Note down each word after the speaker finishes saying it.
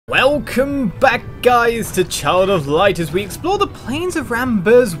Welcome back, guys, to Child of Light as we explore the plains of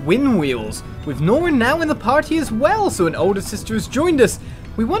Rambur's Windmills, with Norah now in the party as well, so an older sister has joined us.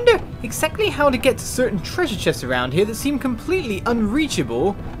 We wonder exactly how to get to certain treasure chests around here that seem completely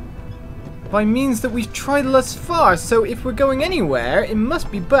unreachable by means that we've tried thus far, so if we're going anywhere, it must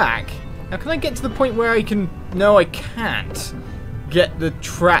be back. Now, can I get to the point where I can... No, I can't get the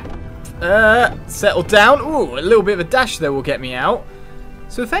trap settled down. Ooh, a little bit of a dash there will get me out.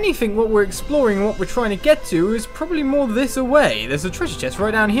 So if anything, what we're exploring, what we're trying to get to is probably more this away. There's a treasure chest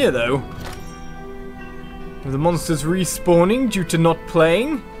right down here, though. With the monsters respawning due to not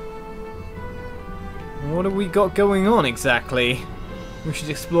playing. What have we got going on exactly? We should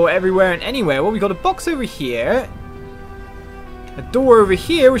explore everywhere and anywhere. Well, we got a box over here. A door over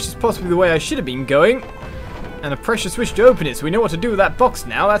here, which is possibly the way I should have been going. And a pressure switch to open it, so we know what to do with that box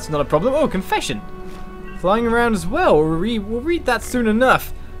now. That's not a problem. Oh, confession. Flying around as well. We'll read that soon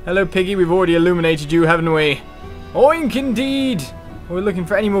enough. Hello, Piggy. We've already illuminated you, haven't we? Oink, indeed. We're looking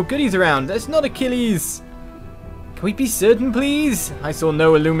for any more goodies around. That's not Achilles. Can we be certain, please? I saw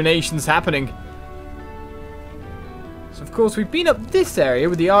no illuminations happening. So, of course, we've been up this area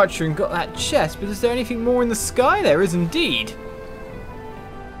with the archer and got that chest, but is there anything more in the sky? There is indeed.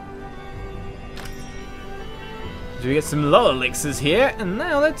 So we get some lull elixirs here, and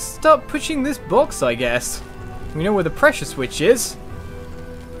now let's start pushing this box, I guess. We know where the pressure switch is.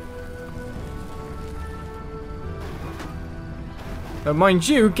 But mind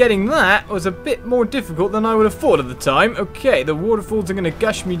you, getting that was a bit more difficult than I would have thought at the time. Okay, the waterfalls are going to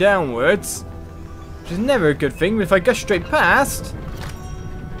gush me downwards, which is never a good thing, but if I gush straight past,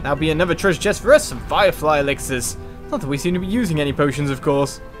 that'll be another treasure chest for us, some firefly elixirs. Not that we seem to be using any potions, of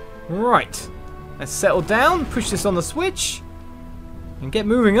course. Right. Let's settle down, push this on the switch, and get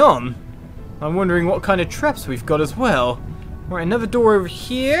moving on. I'm wondering what kind of traps we've got as well. Right, another door over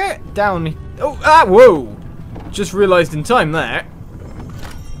here. Down. Oh, whoa! Just realised in time there.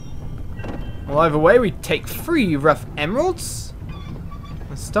 Well, either way, we take 3 rough emeralds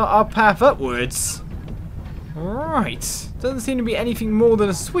and start our path upwards. Right. Doesn't seem to be anything more than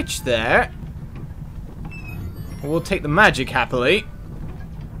a switch there. We'll take the magic happily.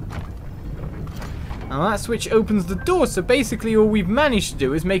 Now that switch opens the door, so basically all we've managed to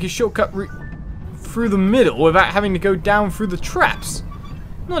do is make a shortcut route through the middle without having to go down through the traps.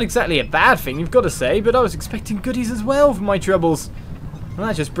 Not exactly a bad thing, you've got to say, but I was expecting goodies as well for my troubles. And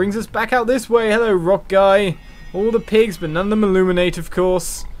that just brings us back out this way. Hello, rock guy. All the pigs, but none of them illuminate, of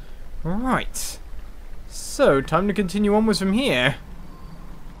course. Right. So, time to continue onwards from here.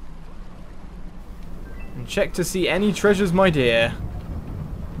 And check to see any treasures, my dear.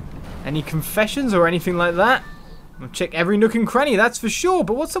 Any confessions or anything like that? I'll check every nook and cranny, that's for sure.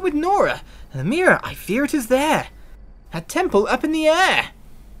 But what's up with Norah? The mirror, I fear it is there. That temple up in the air.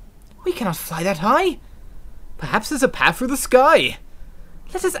 We cannot fly that high. Perhaps there's a path through the sky.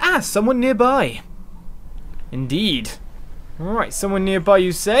 Let us ask someone nearby. Indeed. Alright, someone nearby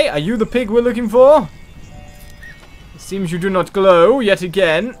you say? Are you the pig we're looking for? It seems you do not glow, yet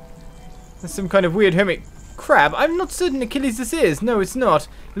again. There's some kind of weird hermit crab. I'm not certain Achilles this is. No, it's not.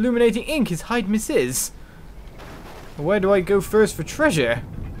 Illuminating ink is hide misses. Where do I go first for treasure?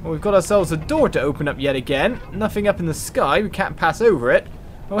 Well, we've got ourselves a door to open up yet again. Nothing up in the sky. We can't pass over it.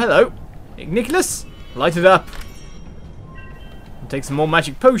 Oh, hello. Nicholas, light it up. I'll take some more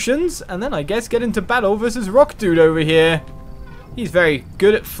magic potions, and then I guess get into battle versus Rock Dude over here. He's very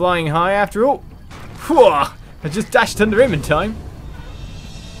good at flying high after all. Whew, I just dashed under him in time.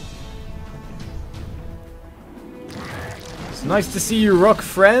 It's nice to see you, rock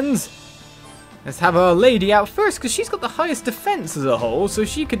friends. Let's have our lady out first, because she's got the highest defense as a whole, so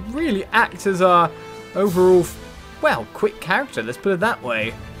she could really act as our overall, well, quick character, let's put it that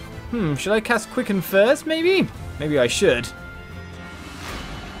way. Should I cast Quicken first, maybe? Maybe I should.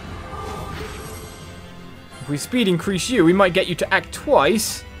 If we speed increase you, we might get you to act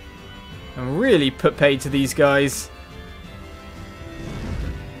twice and really put paid to these guys.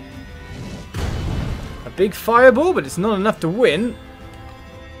 Big fireball, but it's not enough to win.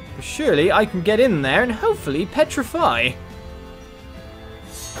 But surely I can get in there and hopefully petrify.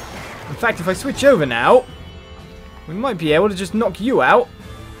 In fact, if I switch over now, we might be able to just knock you out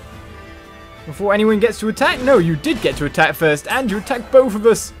before anyone gets to attack. No, you did get to attack first, and you attacked both of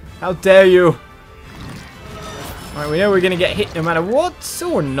us. How dare you? Alright, we know we're going to get hit no matter what,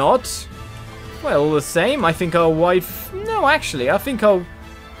 or not. Well, all the same, I think our wife... No, actually, I think I'll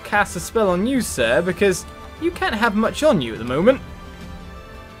cast a spell on you, sir, because you can't have much on you at the moment.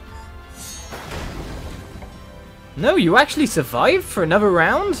 No, you actually survived for another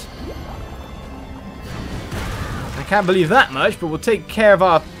round? I can't believe that much, but we'll take care of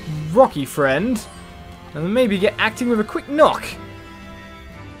our rocky friend. And then maybe get acting with a quick knock.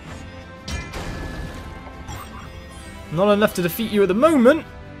 Not enough to defeat you at the moment.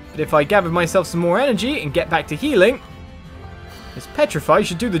 But if I gather myself some more energy and get back to healing, this Petrify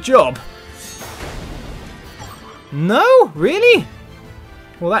should do the job. No? Really?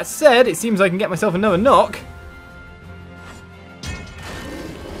 Well, that said, it seems I can get myself another knock.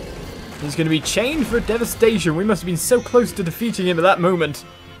 He's going to be chained for devastation. We must have been so close to defeating him at that moment.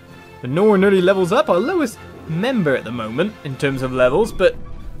 But Norah nearly levels up, our lowest member at the moment in terms of levels, but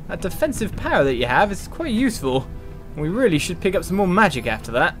that defensive power that you have is quite useful. We really should pick up some more magic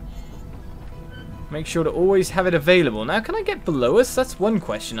after that. Make sure to always have it available. Now, can I get below us? That's one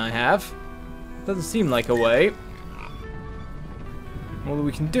question I have. Doesn't seem like a way. All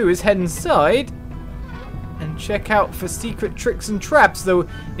we can do is head inside and check out for secret tricks and traps, though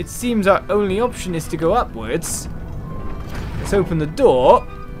it seems our only option is to go upwards. Let's open the door.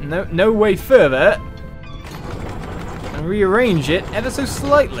 No way further. And rearrange it ever so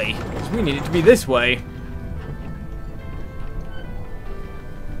slightly, because we need it to be this way.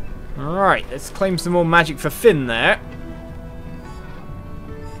 Alright, let's claim some more magic for Finn there.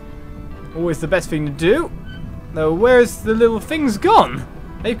 Always the best thing to do. Though, where's the little things gone?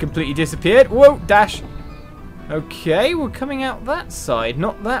 They've completely disappeared. Whoa, dash. Okay, we're coming out that side,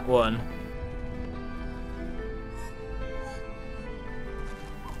 not that one.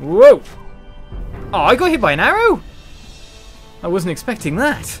 Whoa! Oh, I got hit by an arrow? I wasn't expecting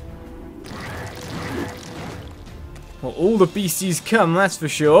that. Well, all the beasties come, that's for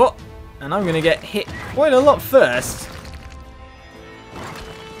sure. And I'm going to get hit quite a lot first.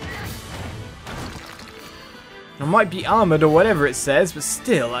 I might be armoured or whatever it says, but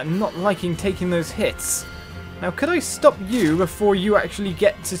still, I'm not liking taking those hits. Now, could I stop you before you actually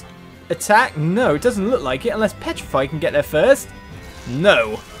get to attack? No, it doesn't look like it, unless Petrify can get there first.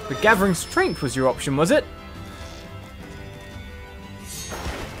 No. But gathering strength was your option, was it?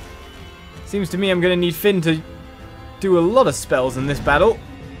 Seems to me I'm going to need Finn to do a lot of spells in this battle.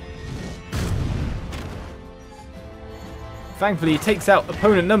 Thankfully, he takes out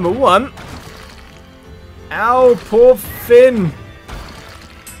opponent number 1. Ow, poor Finn.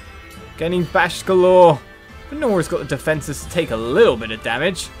 Getting bashed galore. But Norah's got the defenses to take a little bit of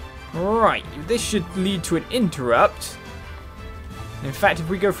damage. Right, this should lead to an interrupt. In fact, if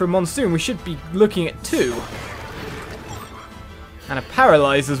we go for a monsoon, we should be looking at 2. And a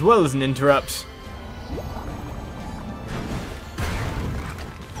paralyze as well as an interrupt.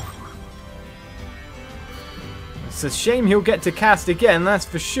 It's a shame he'll get to cast again, that's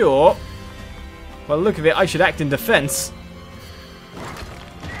for sure. By the look of it, I should act in defense.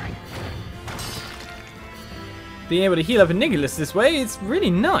 Being able to heal up a Nigulus this way is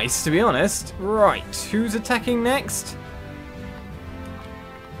really nice, to be honest. Right, who's attacking next?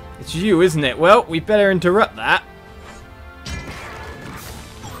 It's you, isn't it? Well, we better interrupt that.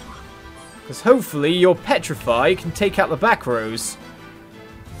 Because hopefully your Petrify can take out the back rows.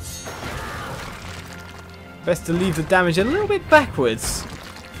 Best to leave the damage a little bit backwards.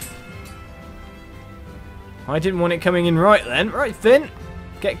 I didn't want it coming in right then. Right, Finn.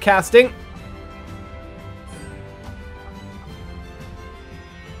 Get casting.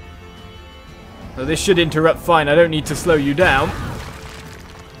 So this should interrupt fine. I don't need to slow you down.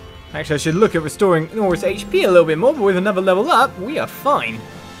 Actually, I should look at restoring Norah's HP a little bit more, but with another level up, we are fine.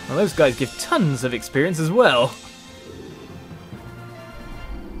 Well, those guys give tons of experience as well.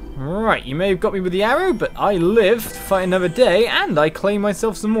 Right, you may have got me with the arrow, but I live to fight another day, and I claim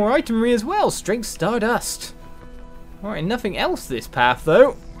myself some more itemry as well. Strength Stardust. Alright, nothing else this path,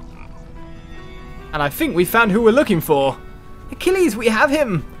 though. And I think we found who we're looking for. Achilles, we have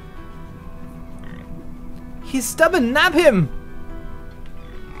him! He's stubborn, nab him!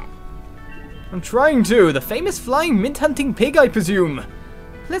 I'm trying to. The famous flying mint-hunting pig, I presume.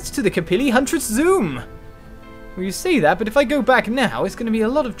 Let's to the Capilli Huntress Zoom. Well, you say that, but if I go back now, it's going to be a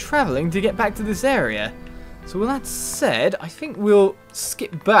lot of travelling to get back to this area. So with that said, I think we'll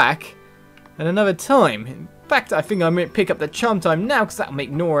skip back at another time. In fact, I think I might pick up the charm time now, because that'll make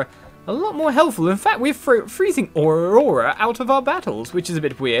Norah a lot more helpful. In fact, we're freezing Aurora out of our battles, which is a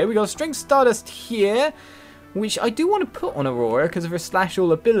bit weird. We got Strength Stardust here, which I do want to put on Aurora because of her slash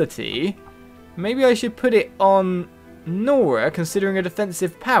all ability. Maybe I should put it on Norah, considering her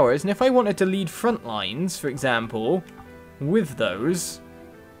defensive powers, and if I wanted to lead front lines, for example, with those,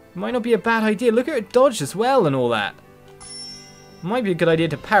 it might not be a bad idea. Look at her dodge as well and all that. Might be a good idea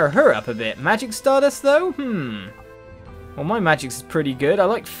to power her up a bit. Magic Stardust, though? Well, my magic's pretty good. I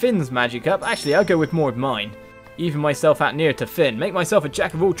like Finn's magic up. Actually, I'll go with more of mine. Even myself out near to Finn. Make myself a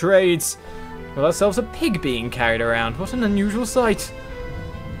jack of all trades. With ourselves a pig being carried around. What an unusual sight.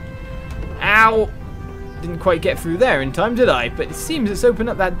 Ow! Didn't quite get through there in time, did I? But it seems it's opened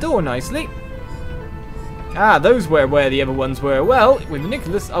up that door nicely. Ah, those were where the other ones were. Well, with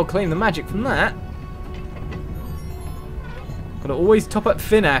Nicholas, I'll claim the magic from that. Gotta always top up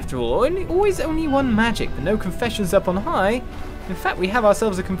Finn after all. Always only one magic, but no confessions up on high. In fact, we have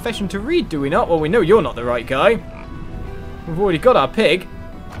ourselves a confession to read, do we not? Well, we know you're not the right guy. We've already got our pig.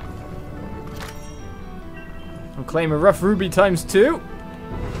 I'll claim a rough ruby ×2.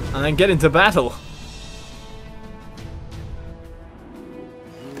 And then get into battle.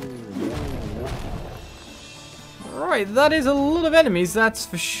 Right, that is a lot of enemies, that's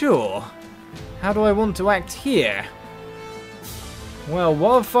for sure. How do I want to act here? Well,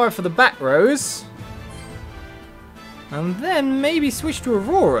 wildfire for the back rows. And then maybe switch to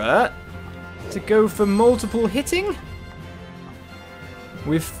Aurora to go for multiple hitting.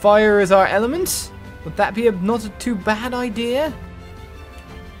 With fire as our element. Would that be not a too bad idea?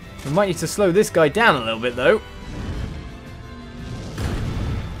 We might need to slow this guy down a little bit though.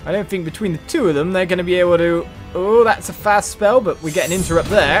 I don't think between the two of them they're going to be able to... Oh, that's a fast spell, but we get an interrupt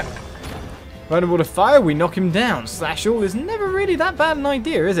there. Vulnerable to fire, we knock him down. Slash all is never really that bad an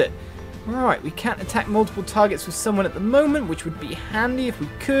idea, is it? Right, we can't attack multiple targets with someone at the moment, which would be handy if we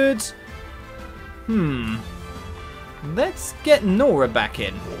could. Let's get Norah back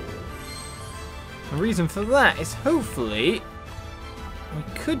in. The reason for that is hopefully we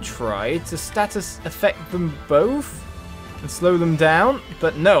could try to status affect them both and slow them down.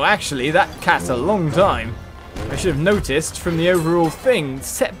 But no, actually, that cat's a long time. I should have noticed from the overall thing.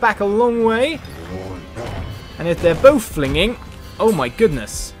 Set back a long way. And if they're both flinging, oh my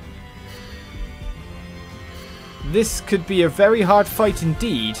goodness. This could be a very hard fight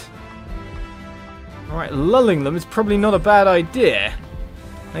indeed. Alright, lulling them is probably not a bad idea.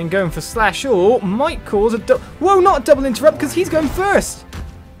 Then going for slash all might cause a whoa, not a double interrupt because he's going first.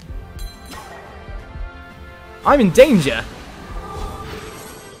 I'm in danger.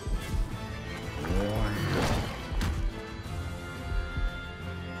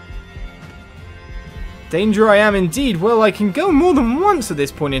 Danger I am indeed. Well, I can go more than once at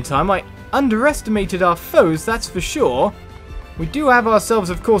this point in time. I underestimated our foes, that's for sure. We do have ourselves,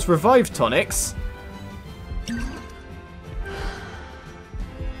 of course, revive tonics.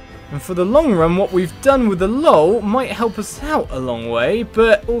 And for the long run, what we've done with the lull might help us out a long way,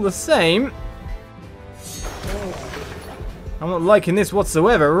 but all the same, I'm not liking this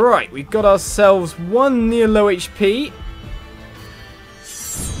whatsoever. Right, we've got ourselves one near low HP.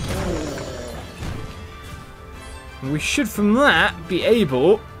 And we should, from that, be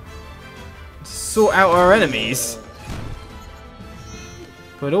able to sort out our enemies.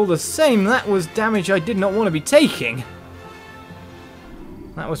 But all the same, that was damage I did not want to be taking.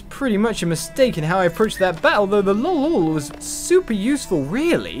 That was pretty much a mistake in how I approached that battle, though the lull was super useful,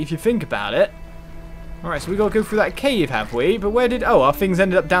 really, if you think about it. Alright, so we gotta go through that cave, have we? But where did... Oh, our things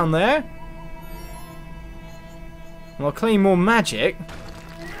ended up down there. Well, I'll claim more magic.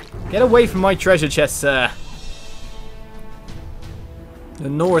 Get away from my treasure chest, sir. The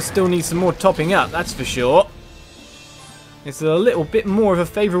Norah still needs some more topping up, that's for sure. It's a little bit more of a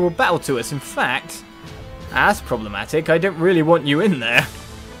favourable battle to us. In fact, that's problematic. I don't really want you in there.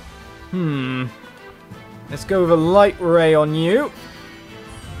 Let's go with a light ray on you.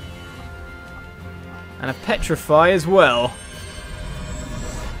 And a petrify as well.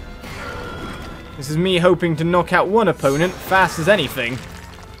 This is me hoping to knock out one opponent fast as anything.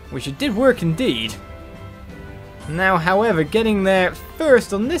 Which it did work indeed. Now, however, getting there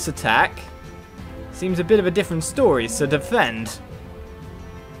first on this attack seems a bit of a different story, so defend.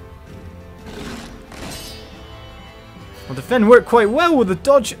 Well, defend worked quite well with the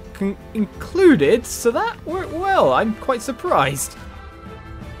dodge included, so that worked well. I'm quite surprised.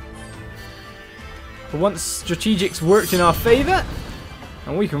 For once, strategics worked in our favour,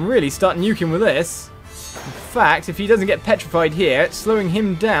 and we can really start nuking with this. In fact, if he doesn't get petrified here, slowing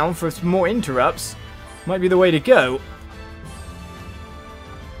him down for some more interrupts might be the way to go.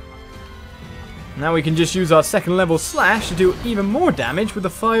 Now we can just use our second level slash to do even more damage with the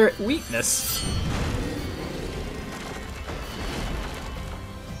fire weakness.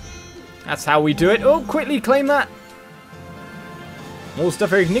 That's how we do it. Oh, quickly claim that. More stuff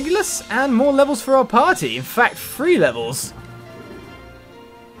for Igniculus and more levels for our party. In fact, 3 levels.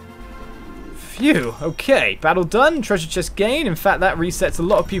 Phew, okay, battle done, treasure chest gain. In fact, that resets a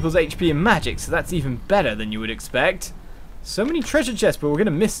lot of people's HP and magic, so that's even better than you would expect. So many treasure chests, but we're going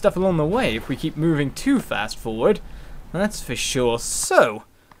to miss stuff along the way if we keep moving too fast forward. That's for sure. So,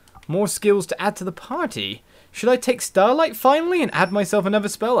 more skills to add to the party. Should I take Starlight finally and add myself another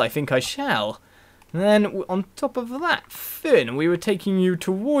spell? I think I shall. And then, on top of that, Finn, we were taking you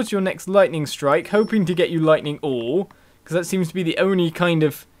towards your next lightning strike, hoping to get you lightning all, because that seems to be the only kind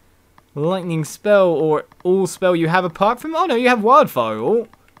of lightning spell or all spell you have apart from... Oh no, you have wildfire all.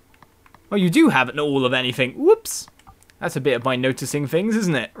 Oh, you do have an all of anything. Whoops. That's a bit of my noticing things,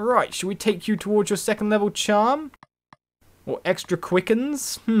 isn't it? Right, should we take you towards your second level charm? Or extra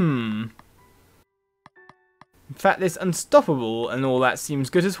quickens? In fact, this unstoppable and all that seems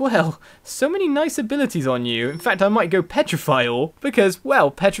good as well. So many nice abilities on you. In fact, I might go petrify all because, well,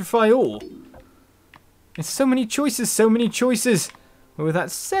 petrify all. There's so many choices, so many choices. But with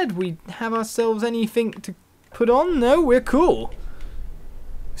that said, we have ourselves anything to put on? No, we're cool.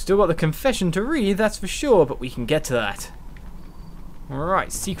 Still got the confession to read, that's for sure, but we can get to that.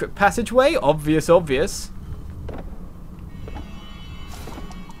 Alright, secret passageway. Obvious, obvious.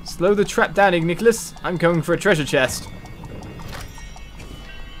 Slow the trap down, Ignicholas. I'm going for a treasure chest.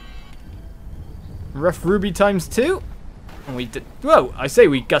 Rough ruby times 2. And we did... Whoa, I say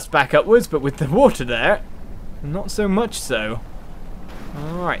we gust back upwards, but with the water there, not so much so.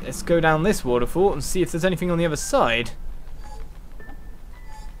 Alright, let's go down this waterfall and see if there's anything on the other side.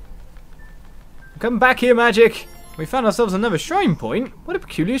 Come back here, magic! We found ourselves another shrine point. What a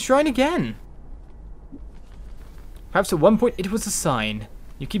peculiar shrine again. Perhaps at one point it was a sign.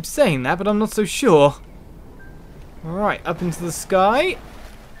 You keep saying that, but I'm not so sure. Alright, up into the sky.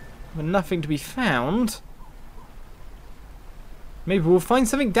 But nothing to be found. Maybe we'll find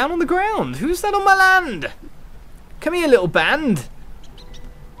something down on the ground. Who's that on my land? Come here, little band.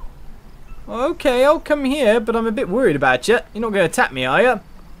 Okay, I'll come here, but I'm a bit worried about you. You're not going to attack me, are you?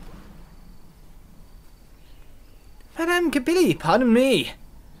 Madame Capilli, pardon me.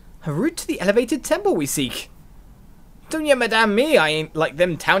 A route to the elevated temple we seek. Don't you madame me, I ain't like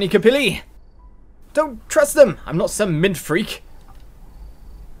them towny Capilli. Don't trust them, I'm not some mint freak.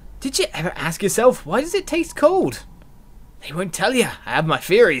 Did you ever ask yourself, why does it taste cold? They won't tell you, I have my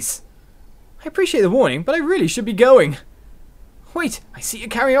theories. I appreciate the warning, but I really should be going. Wait, I see you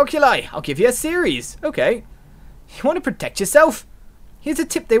carrying oculi, I'll give you a series. Okay. You want to protect yourself? Here's a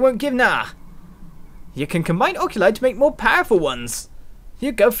tip they won't give now. You can combine oculi to make more powerful ones.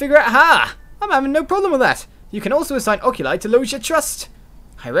 You go figure out how. I'm having no problem with that. You can also assign oculi to lose your trust.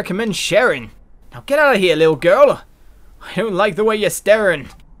 I recommend sharing. Now get out of here, little girl. I don't like the way you're staring.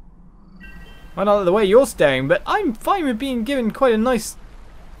 Well, not the way you're staring, but I'm fine with being given quite a nice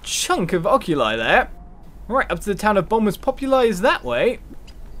chunk of oculi there. Right, up to the town of Bombers Populi is that way.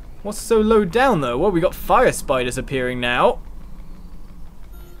 What's so low down, though? Well, we got fire spiders appearing now.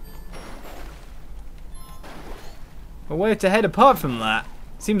 Well, where to head apart from that?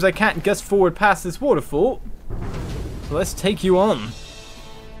 Seems I can't gust forward past this waterfall. So let's take you on.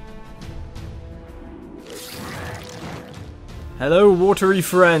 Hello, watery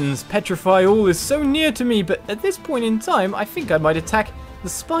friends. Petrify all is so near to me, but at this point in time, I think I might attack the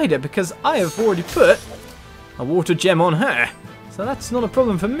spider because I have already put a water gem on her. So that's not a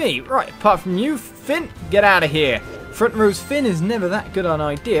problem for me. Right, apart from you, Finn, get out of here. Front row's Finn is never that good an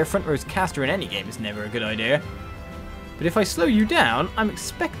idea. Front row's caster in any game is never a good idea. But if I slow you down, I'm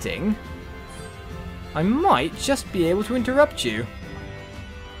expecting I might just be able to interrupt you.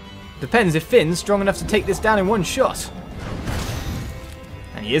 Depends if Finn's strong enough to take this down in one shot.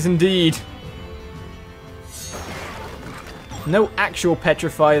 And he is indeed. No actual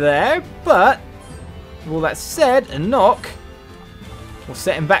petrify there, but with all that said, a knock will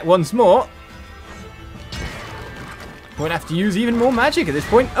set him back once more. Won't have to use even more magic at this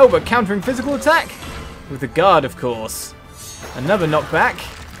point. Oh, but countering physical attack. With the guard, of course. Another knockback.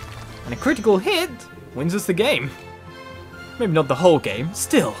 And a critical hit wins us the game. Maybe not the whole game.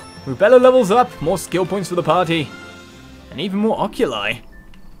 Still, Rubella levels up. More skill points for the party. And even more oculi.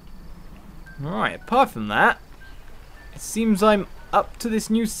 Alright, apart from that, it seems I'm up to this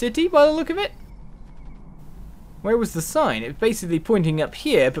new city by the look of it. Where was the sign? It's basically pointing up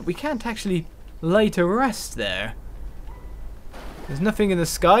here, but we can't actually lay to rest there. There's nothing in the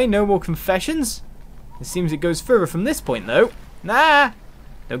sky. No more confessions. It seems it goes further from this point, though. Nah!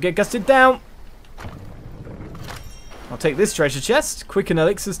 Don't get gusted down. I'll take this treasure chest. Quicken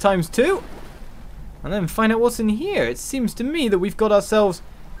elixirs times 2. And then find out what's in here. It seems to me that we've got ourselves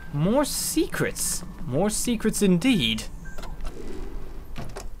more secrets. More secrets indeed.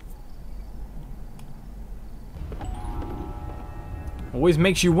 Always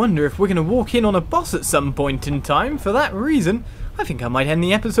makes you wonder if we're going to walk in on a boss at some point in time. For that reason, I think I might end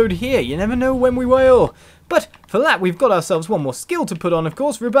the episode here. You never know when we will. But for that, we've got ourselves one more skill to put on, of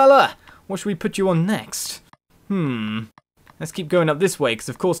course. Rubella, what should we put you on next? Let's keep going up this way, because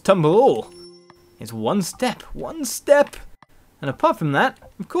of course Tumble All is one step. One step. And apart from that,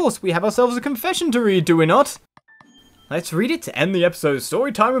 of course, we have ourselves a confession to read, do we not? Let's read it to end the episode.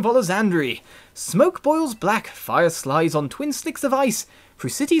 Story time with Olizandri. Smoke boils black, fire slides on twin sticks of ice. Through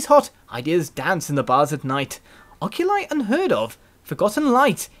cities hot, ideas dance in the bars at night. Oculi unheard of, forgotten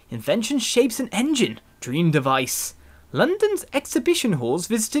light. Invention shapes an engine, dream device. London's exhibition halls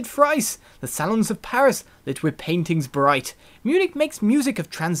visited thrice. The salons of Paris lit with paintings bright. Munich makes music of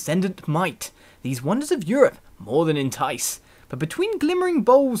transcendent might. These wonders of Europe more than entice. But between glimmering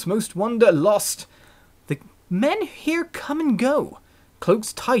bowls most wonder lost. The men here come and go,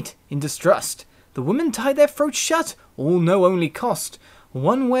 cloaks tight in distrust. The women tie their throats shut, all know only cost.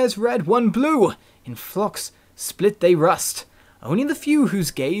 One wears red, one blue, in flocks split they rust. Only the few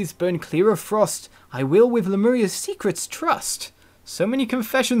whose gaze burn clear of frost, I will with Lemuria's secrets trust. So many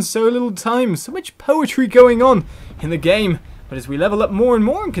confessions, so little time, so much poetry going on in the game. But as we level up more and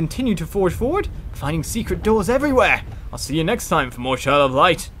more and continue to forge forward, finding secret doors everywhere, I'll see you next time for more Child of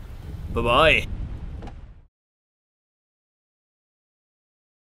Light. Bye-bye.